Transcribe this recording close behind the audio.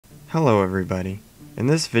Hello everybody. In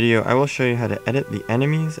this video I will show you how to edit the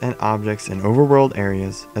enemies and objects in overworld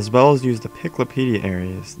areas, as well as use the Piklopedia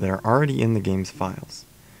areas that are already in the game's files.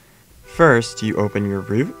 First, you open your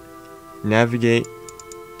root, navigate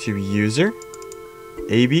to User,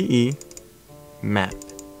 ABE, Map.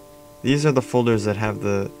 These are the folders that have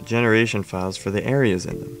the generation files for the areas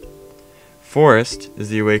in them. Forest is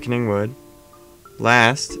the Awakening Wood,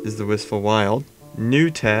 Last is the Wistful Wild, New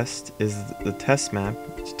Test is the test map,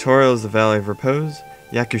 Tutorial is the Valley of Repose,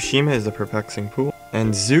 Yakushima is the Perplexing Pool,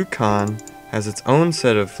 and Zukon has its own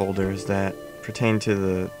set of folders that pertain to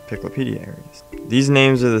the Piklopedia areas. These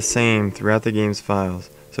names are the same throughout the game's files,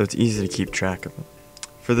 so it's easy to keep track of them.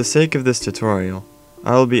 For the sake of this tutorial,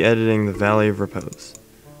 I will be editing the Valley of Repose.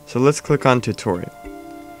 So let's click on Tutorial.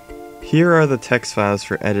 Here are the text files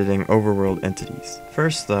for editing overworld entities.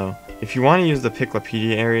 First though, if you want to use the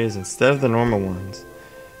Piklopedia areas instead of the normal ones,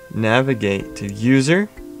 navigate to User,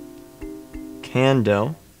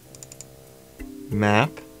 Candle, Map,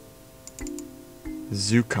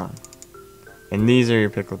 Zukon. And these are your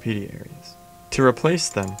Piklopedia areas. To replace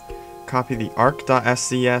them, copy the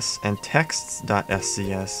arc.scs and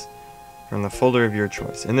texts.scs from the folder of your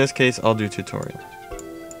choice. In this case, I'll do Tutorial.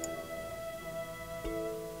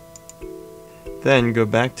 Then go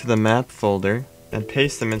back to the map folder and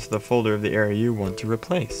paste them into the folder of the area you want to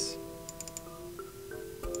replace.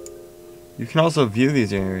 You can also view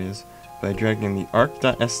these areas by dragging the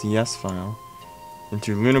arc.scs file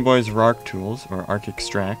into Lunaboy's Arc Tools, or Arc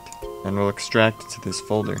Extract, and we'll extract it to this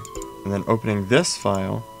folder, and then opening this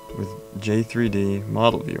file with J3D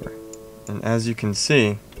Model Viewer. And as you can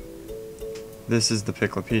see, this is the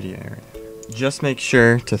Piklopedia area. Just make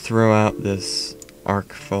sure to throw out this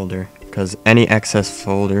Arc folder, because any excess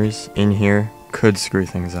folders in here could screw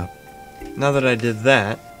things up. Now that I did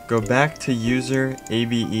that, go back to User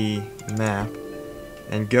ABE Map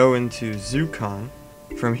and go into Zukon.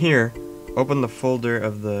 From here, open the folder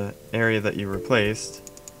of the area that you replaced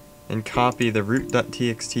and copy the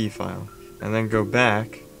root.txt file, and then go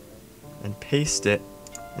back and paste it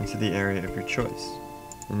into the area of your choice.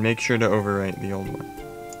 And make sure to overwrite the old one.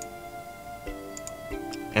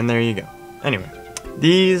 And there you go. Anyway,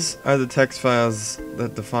 these are the text files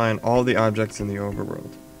that define all the objects in the overworld.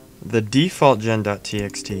 The default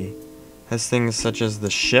gen.txt has things such as the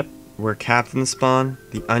ship, where captains spawn,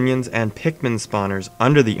 the onions and Pikmin spawners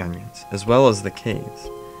under the onions, as well as the caves.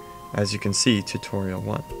 As you can see, Tutorial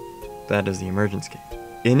 1. That is the emergence cave.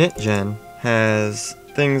 Init.gen has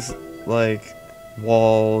things like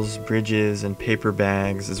walls, bridges, and paper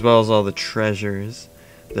bags, as well as all the treasures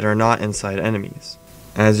that are not inside enemies.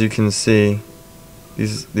 As you can see,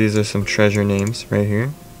 these are some treasure names right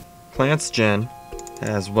here. Plants.gen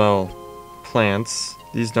has, well, plants.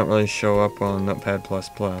 These don't really show up on Notepad++,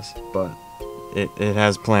 but it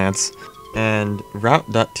has plants. And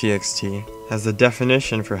route.txt has the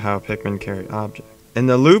definition for how Pikmin carry objects. In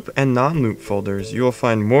the loop and non-loop folders, you will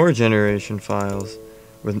find more generation files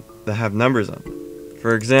that have numbers on them.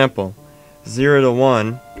 For example, 0 to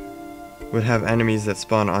 1 would have enemies that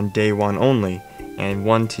spawn on day 1 only, and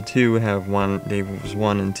 1 to 2 would have days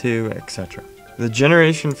 1 and 2, etc. The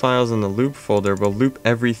generation files in the loop folder will loop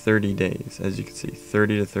every 30 days, as you can see,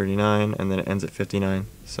 30 to 39, and then it ends at 59.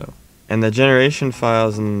 And the generation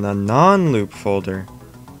files in the non-loop folder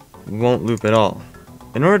won't loop at all.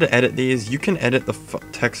 In order to edit these, you can edit the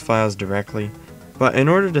text files directly, but in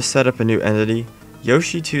order to set up a new entity,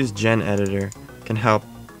 Yoshi2's Gen Editor can help,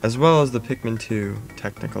 as well as the Pikmin 2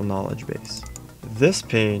 technical knowledge base. This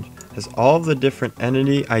page has all of the different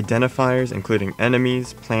entity identifiers, including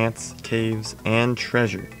enemies, plants, caves, and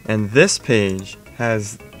treasure. And this page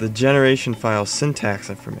has the generation file syntax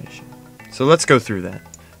information. So let's go through that.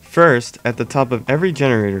 First, at the top of every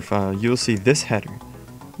generator file, you'll see this header.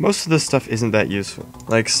 Most of this stuff isn't that useful.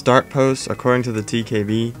 Like start post, according to the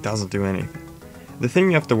TKB, doesn't do anything. The thing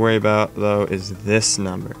you have to worry about, though, is this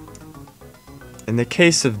number. In the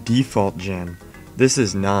case of default gen, this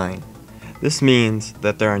is 9. This means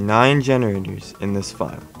that there are 9 generators in this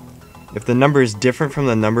file. If the number is different from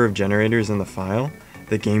the number of generators in the file,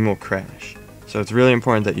 the game will crash. So it's really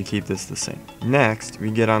important that you keep this the same. Next, we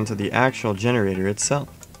get onto the actual generator itself.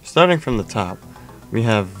 Starting from the top, we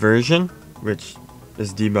have version, which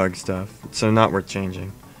is debug stuff, so not worth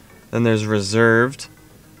changing. Then there's reserved.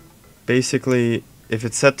 Basically, if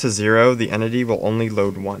it's set to 0, the entity will only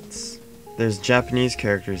load once. There's Japanese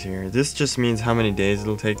characters here. This just means how many days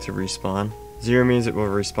it'll take to respawn. 0 means it will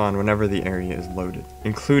respawn whenever the area is loaded,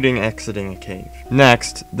 including exiting a cave.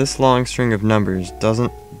 Next, this long string of numbers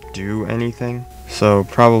doesn't do anything, so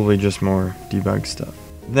probably just more debug stuff.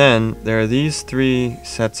 Then there are these three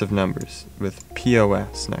sets of numbers with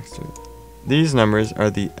POS next to it. These numbers are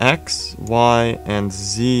the X, Y, and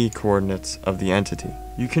Z coordinates of the entity.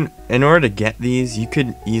 In order to get these, you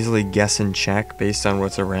could easily guess and check based on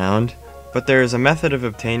what's around, but there is a method of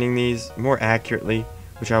obtaining these more accurately,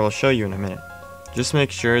 which I will show you in a minute. Just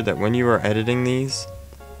make sure that when you are editing these,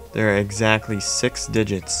 there are exactly 6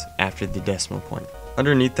 digits after the decimal point.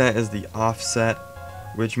 Underneath that is the offset,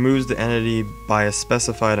 which moves the entity by a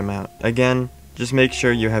specified amount. Again, just make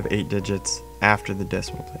sure you have 8 digits after the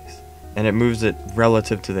decimal place, and it moves it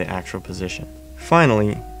relative to the actual position.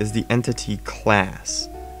 Finally is the entity class,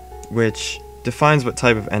 which defines what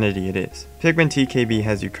type of entity it is. Pikmin TKB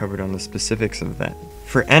has you covered on the specifics of that.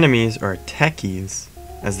 For enemies, or techies,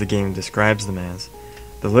 as the game describes them as,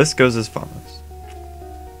 the list goes as follows.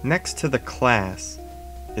 Next to the class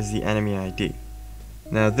is the enemy ID.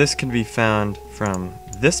 Now this can be found from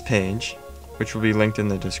this page, which will be linked in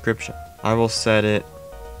the description. I will set it,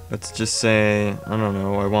 let's just say, I don't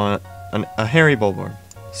know, I want a hairy Bulborb.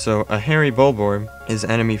 So a hairy Bulborb is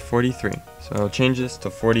enemy 43. So I'll change this to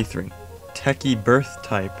 43. Techie birth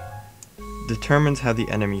type determines how the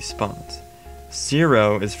enemy spawns.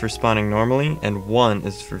 0 is for spawning normally, and 1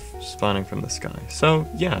 is for spawning from the sky. So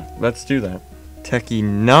yeah, let's do that. Techie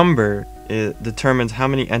number determines how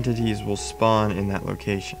many entities will spawn in that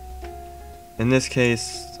location. In this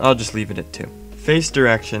case, I'll just leave it at 2. Face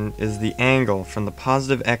direction is the angle from the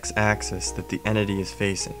positive x-axis that the entity is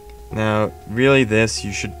facing. Now, really this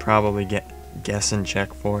you should probably guess and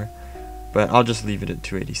check for, but I'll just leave it at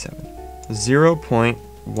 287.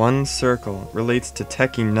 0.1 circle relates to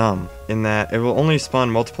Techie num in that it will only spawn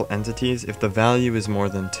multiple entities if the value is more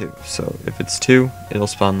than 2. So if it's 2, it'll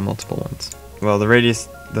spawn the multiple ones. Well, the radius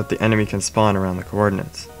that the enemy can spawn around the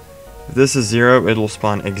coordinates. If this is 0, it'll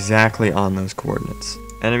spawn exactly on those coordinates.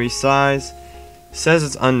 Enemy size says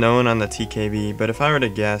it's unknown on the TKB, but if I were to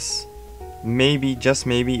guess, maybe, just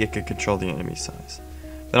maybe, it could control the enemy size.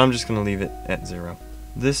 But I'm just going to leave it at 0.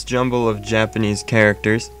 This jumble of Japanese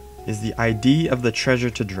characters is the ID of the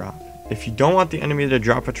treasure to drop. If you don't want the enemy to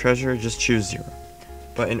drop a treasure, just choose 0.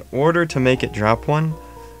 But in order to make it drop one,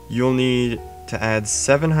 you'll need to add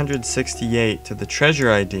 768 to the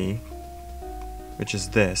treasure ID, which is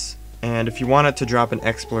this. And if you want it to drop an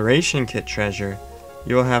exploration kit treasure,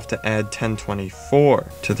 you'll have to add 1024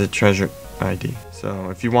 to the treasure ID. So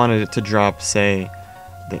if you wanted it to drop, say,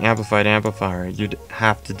 the amplified amplifier, you'd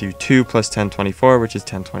have to do 2 plus 1024, which is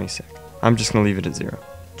 1026. I'm just going to leave it at 0.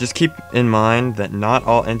 Just keep in mind that not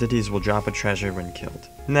all entities will drop a treasure when killed.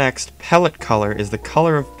 Next, pellet color is the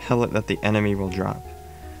color of pellet that the enemy will drop.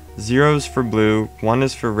 0 is for blue, 1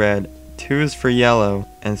 is for red, 2 is for yellow,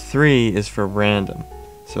 and 3 is for random.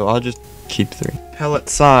 So I'll just keep 3. Pellet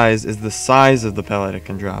size is the size of the pellet it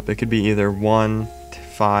can drop. It could be either 1,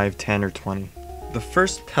 5, 10, or 20. The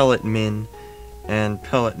first pellet min and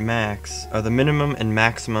pellet max are the minimum and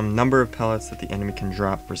maximum number of pellets that the enemy can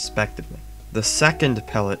drop respectively. The second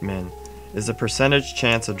pellet min is the percentage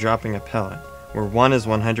chance of dropping a pellet, where 1 is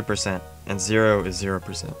 100% and 0 is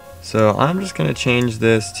 0%. So I'm just going to change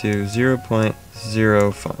this to 0.05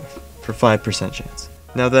 for 5% chance.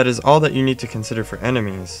 Now that is all that you need to consider for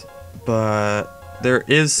enemies, but there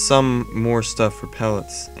is some more stuff for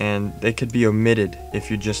pellets, and they could be omitted if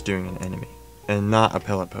you're just doing an enemy, and not a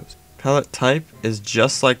pellet pose. Pellet type is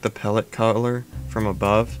just like the pellet color from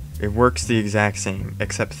above. It works the exact same,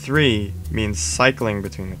 except 3 means cycling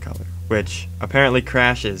between the color, which apparently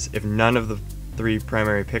crashes if none of the 3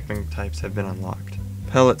 primary Pikmin types have been unlocked.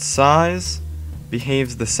 Pellet size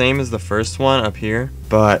behaves the same as the first one up here,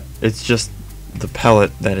 but it's just the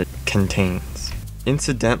pellet that it contains.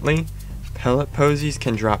 Incidentally, pellet posies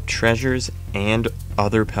can drop treasures and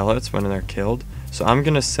other pellets when they're killed, so I'm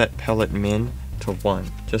going to set pellet min to 1,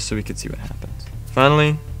 just so we can see what happens.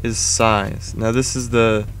 Finally is size. Now this is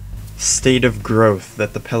the state of growth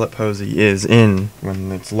that the pellet posy is in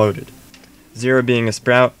when it's loaded. 0 being a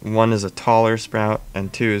sprout, 1 is a taller sprout,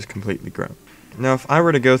 and 2 is completely grown. Now if I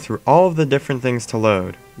were to go through all of the different things to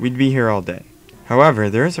load, we'd be here all day. However,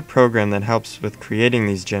 there is a program that helps with creating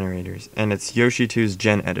these generators, and it's Yoshi2's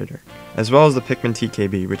Gen Editor, as well as the Pikmin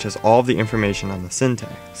TKB, which has all of the information on the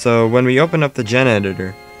syntax. So when we open up the Gen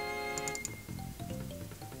Editor,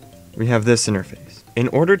 we have this interface. In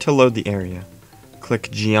order to load the area,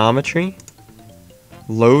 click Geometry,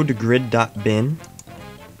 Load Grid.bin,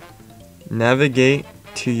 navigate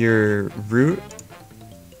to your root,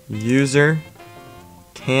 user,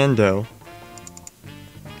 Cando,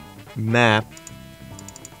 map,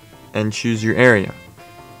 and choose your area.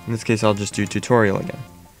 In this case, I'll just do tutorial again.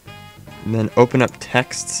 And then open up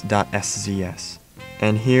texts.szs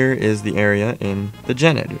And here is the area in the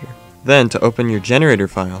gen editor. Then to open your generator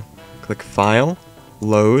file, click File,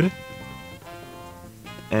 Load,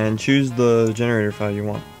 and choose the generator file you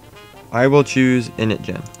want. I will choose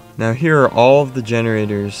initgen. Now here are all of the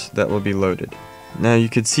generators that will be loaded. Now you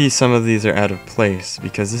can see some of these are out of place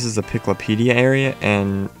because this is a Piclopedia area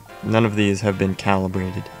and none of these have been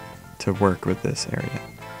calibrated to work with this area.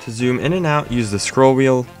 To zoom in and out, use the scroll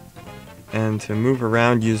wheel, and to move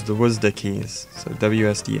around, use the WSDA keys, so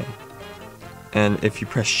WSDA. And if you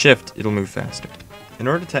press shift, it'll move faster. In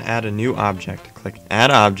order to add a new object, click Add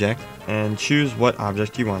Object and choose what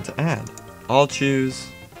object you want to add. I'll choose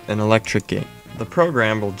an electric gate. The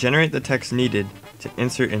program will generate the text needed to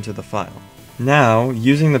insert into the file. Now,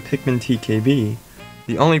 using the Pikmin TKB,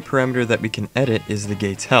 the only parameter that we can edit is the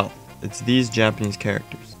gate's health. It's these Japanese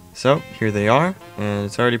characters. So, here they are, and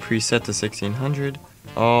it's already preset to 1600.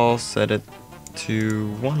 I'll set it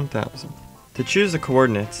to 1000. To choose the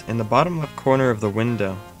coordinates, in the bottom left corner of the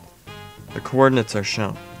window, the coordinates are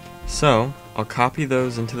shown. So, I'll copy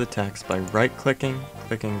those into the text by right-clicking,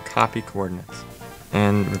 clicking Copy Coordinates,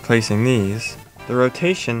 and replacing these. The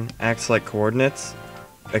rotation acts like coordinates,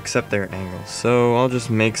 except they're angles. So I'll just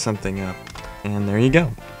make something up, and there you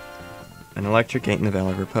go. An electric gate in the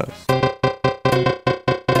Valley of Repose.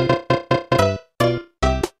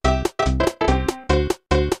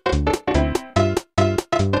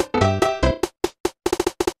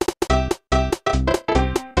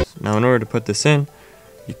 Now in order to put this in,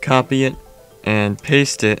 you copy it and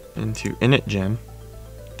paste it into initgen.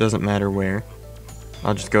 Doesn't matter where.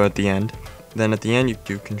 I'll just go at the end. Then at the end you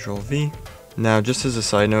do Control V. Now just as a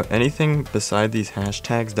side note, anything beside these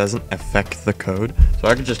hashtags doesn't affect the code. So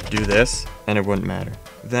I could just do this and it wouldn't matter.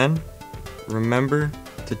 Then remember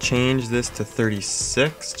to change this to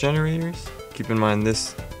 36 generators. Keep in mind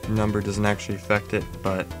this number doesn't actually affect it,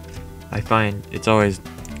 but I find it's always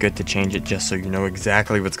good to change it just so you know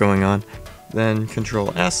exactly what's going on. Then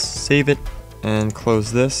Control S, save it, and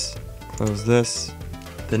close this, close this.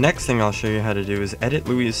 The next thing I'll show you how to do is edit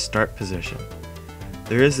Louie's start position.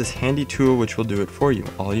 There is this handy tool which will do it for you.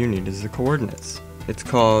 All you need is the coordinates. It's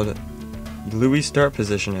called Louie Start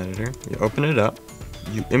Position Editor. You open it up,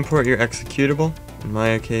 you import your executable. In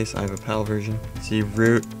my case, I have a PAL version. See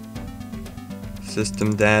root,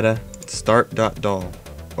 system data, start.dol.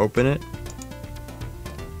 Open it.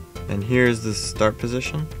 And here's the start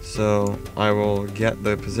position. So I will get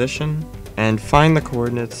the position and find the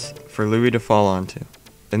coordinates for Louie to fall onto.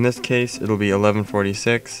 In this case, it'll be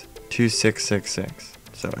 1146, 2666.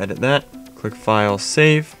 So edit that, click File,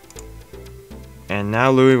 Save, and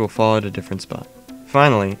now Louie will fall at a different spot.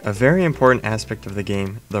 Finally, a very important aspect of the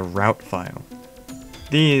game, the route file.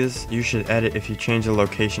 These you should edit if you change the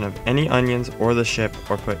location of any onions or the ship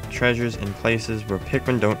or put treasures in places where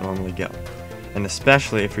Pikmin don't normally go, and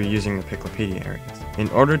especially if you're using the Piclopedia areas. In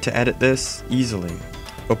order to edit this easily,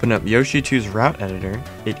 open up Yoshi 2's route editor.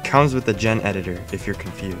 It comes with the gen editor if you're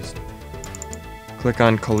confused. Click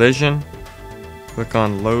on collision, click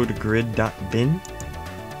on load grid.bin,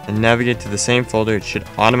 and navigate to the same folder. It should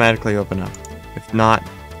automatically open up. If not,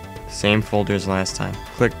 same folder as last time.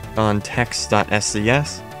 Click on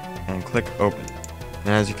text.scs and click open. And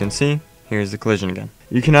as you can see, here's the collision again.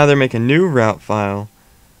 You can either make a new route file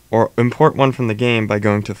or import one from the game by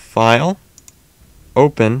going to File,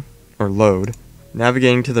 Open, or Load,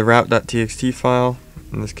 navigating to the route.txt file.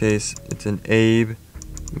 In this case, it's an Abe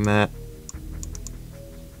Matt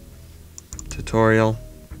tutorial,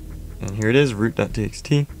 and here it is,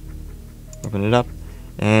 root.txt. Open it up,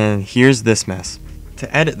 and here's this mess.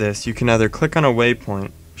 To edit this, you can either click on a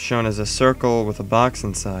waypoint, shown as a circle with a box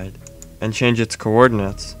inside, and change its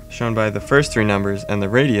coordinates, shown by the first three numbers, and the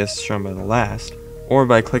radius, shown by the last, or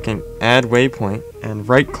by clicking Add Waypoint and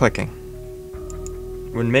right-clicking.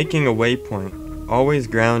 When making a waypoint, always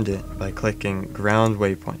ground it by clicking Ground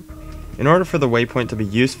Waypoint. In order for the waypoint to be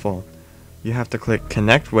useful, you have to click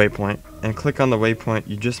Connect Waypoint and click on the waypoint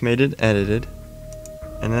you just made it edited,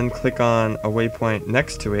 and then click on a waypoint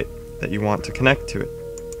next to it that you want to connect to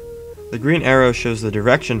it. The green arrow shows the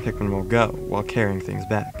direction Pikmin will go while carrying things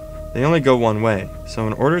back. They only go one way, so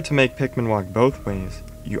in order to make Pikmin walk both ways,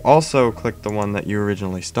 you also click the one that you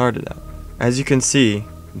originally started at. As you can see,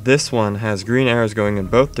 this one has green arrows going in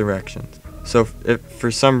both directions. So if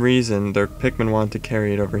for some reason their Pikmin want to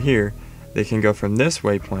carry it over here, they can go from this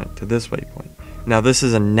waypoint to this waypoint. Now this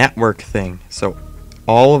is a network thing, so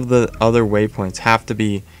all of the other waypoints have to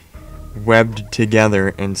be webbed together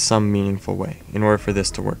in some meaningful way in order for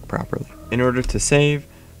this to work properly. In order to save,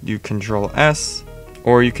 do Control S,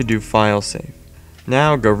 or you could do File Save.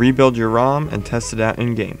 Now go rebuild your ROM and test it out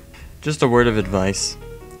in game. Just a word of advice,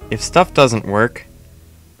 if stuff doesn't work,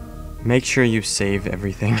 make sure you save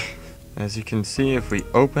everything. As you can see, if we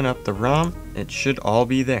open up the ROM, it should all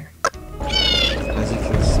be there. As you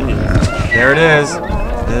can see, there it is.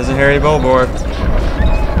 There's a hairy billboard.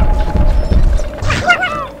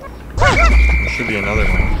 There should be another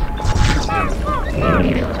one.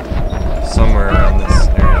 Somewhere around this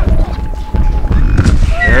area.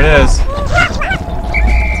 There it is.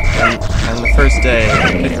 And the first day,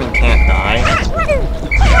 Pikmin can't die.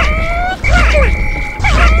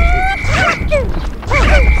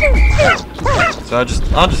 So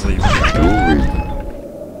I'll just leave it.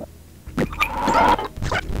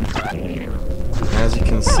 As you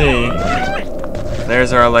can see,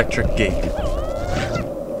 there's our electric gate.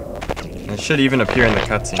 And it should even appear in the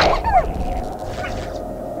cutscene.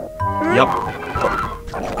 Yup.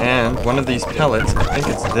 And one of these pellets, I think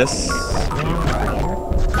it's this one right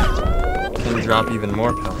here, can drop even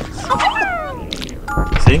more pellets.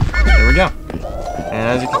 See? There we go. And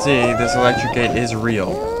as you can see, this electric gate is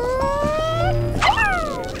real.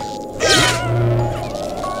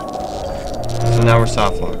 So now we're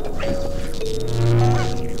soft locked.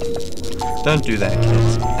 Don't do that,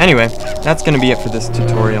 kids. Anyway, that's gonna be it for this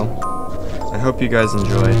tutorial. I hope you guys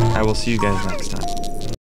enjoyed. I will see you guys next time.